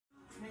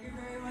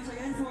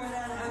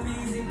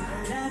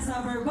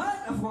last number,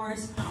 but of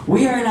course,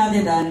 we are not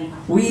yet done.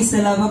 We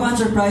still have a bunch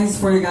of prizes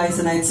for you guys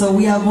tonight. So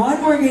we have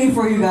one more game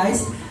for you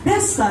guys.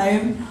 This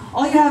time,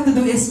 all you have to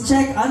do is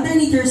check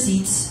underneath your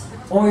seats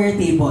or your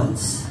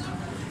tables.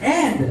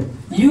 And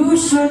you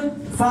should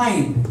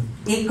find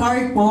a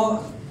card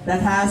po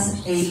that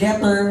has a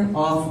letter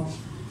of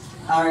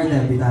our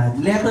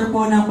debutant. Letter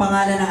po ng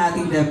pangalan ng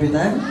ating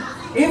debutant.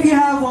 If you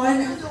have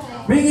one,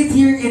 bring it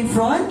here in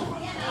front.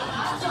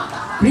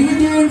 Bring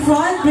it here in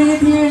front. Bring it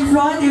here in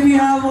front. If you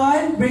have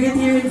one, bring it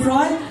here in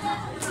front.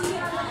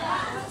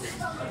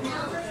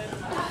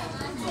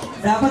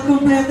 Dapat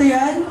kumpleto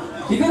yan.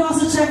 You can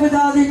also check with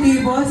the other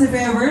tables if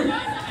ever.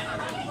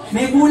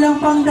 May kulang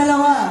pang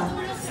dalawa.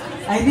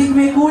 I think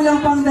may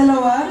kulang pang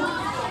dalawa.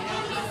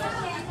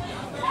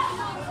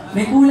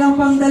 May kulang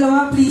pang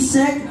dalawa. Please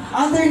check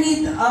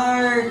underneath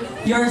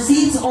your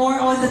seats or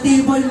on the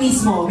table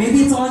mismo.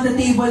 Maybe it's on the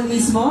table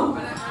mismo.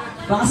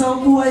 Baka sa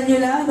upuan nyo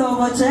lang.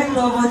 Double check,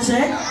 double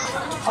check.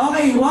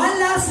 Okay, one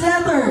last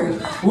letter.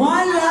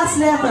 One last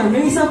letter.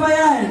 May isa pa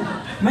yan.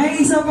 May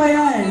isa pa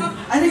yan.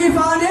 I think you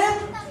found it?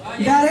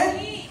 You got it?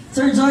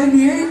 Sir, join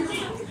here.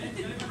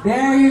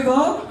 There you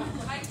go.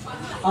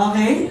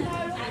 Okay.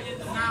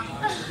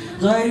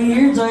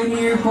 Join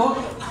here po.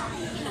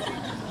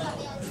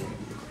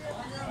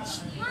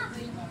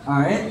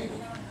 Alright.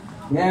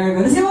 There you go.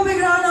 Let's give a big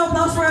round of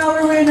applause for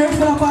our winners.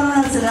 Palakpakan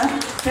natin sila.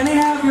 Can I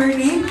have your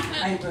name?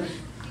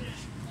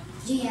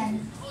 Gian.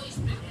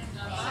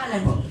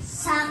 Alan po.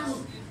 Saki.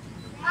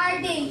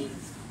 Arde.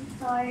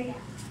 Victoria.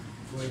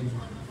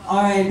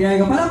 Alright, there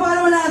you go. Palakpakan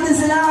naman natin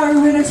sila, our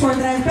winners for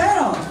tonight.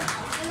 Pero,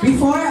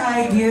 before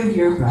I give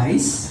your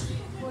prize,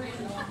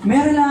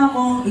 meron lang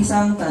akong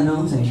isang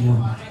tanong sa inyo.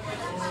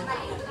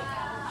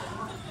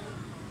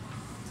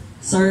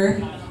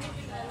 Sir,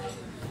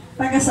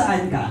 taga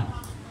saan ka?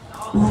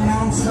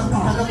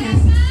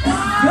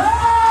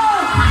 Go!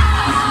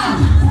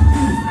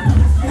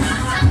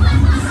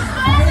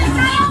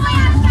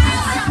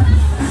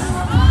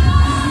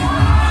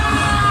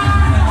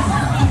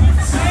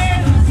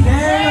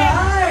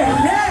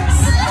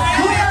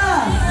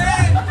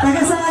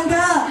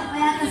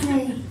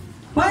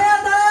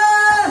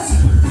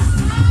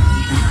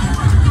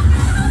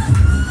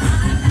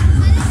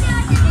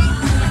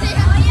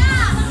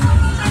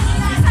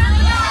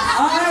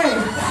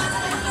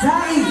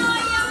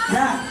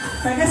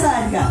 Taga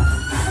saan ka?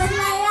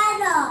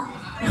 Mayano.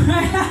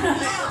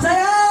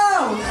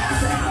 Sayaw!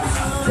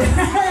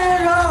 There you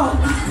go!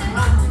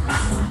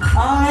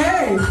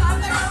 Okay!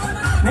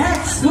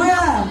 Next,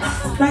 kuya!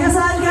 Taga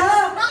saan ka?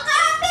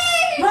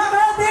 Makati!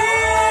 Makati!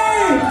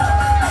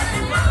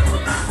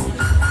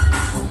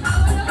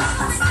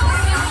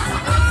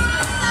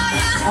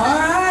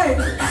 Alright!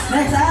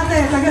 Next, ate!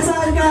 Taga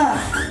saan ka?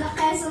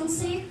 Quezon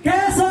City.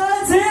 Quezon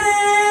City!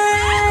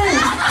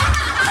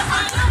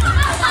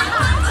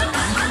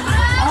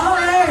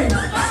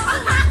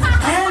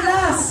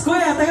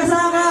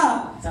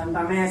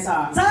 Santa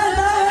Mesa.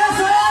 Santa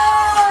Mesa!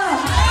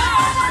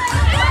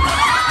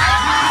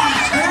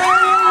 There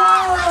you go!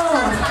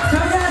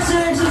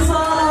 Congratulations to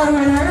all our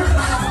winners.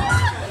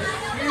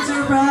 Here's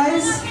your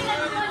prize.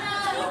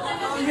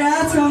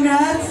 Congrats,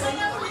 congrats.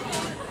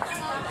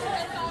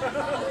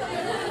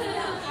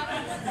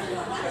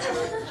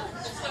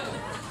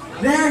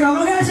 There you go.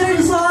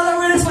 Congratulations to all our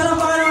winners.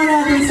 Palakpakan naman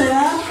natin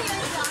sila.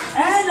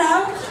 And now,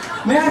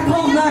 may I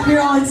call back here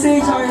on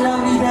stage our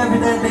lovely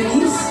debutant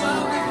Denise.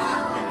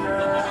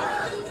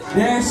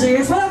 There she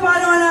is.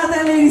 Palakpakan naman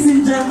natin, ladies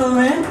and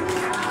gentlemen.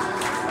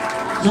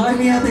 Join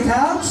me at the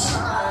couch.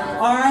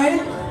 Alright?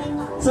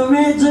 So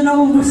medyo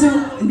naubos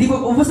yung, hindi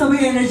ba, ubos na ba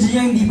yung energy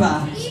niya, hindi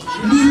ba?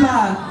 Hindi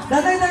ba?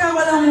 Datay-taga ko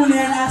lang muna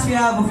yan as we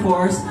have, of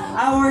course,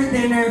 our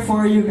dinner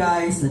for you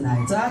guys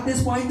tonight. So at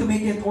this point, to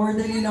make it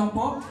orderly lang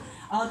po,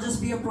 I'll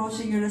just be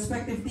approaching your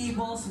respective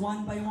tables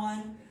one by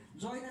one.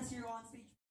 Join us here on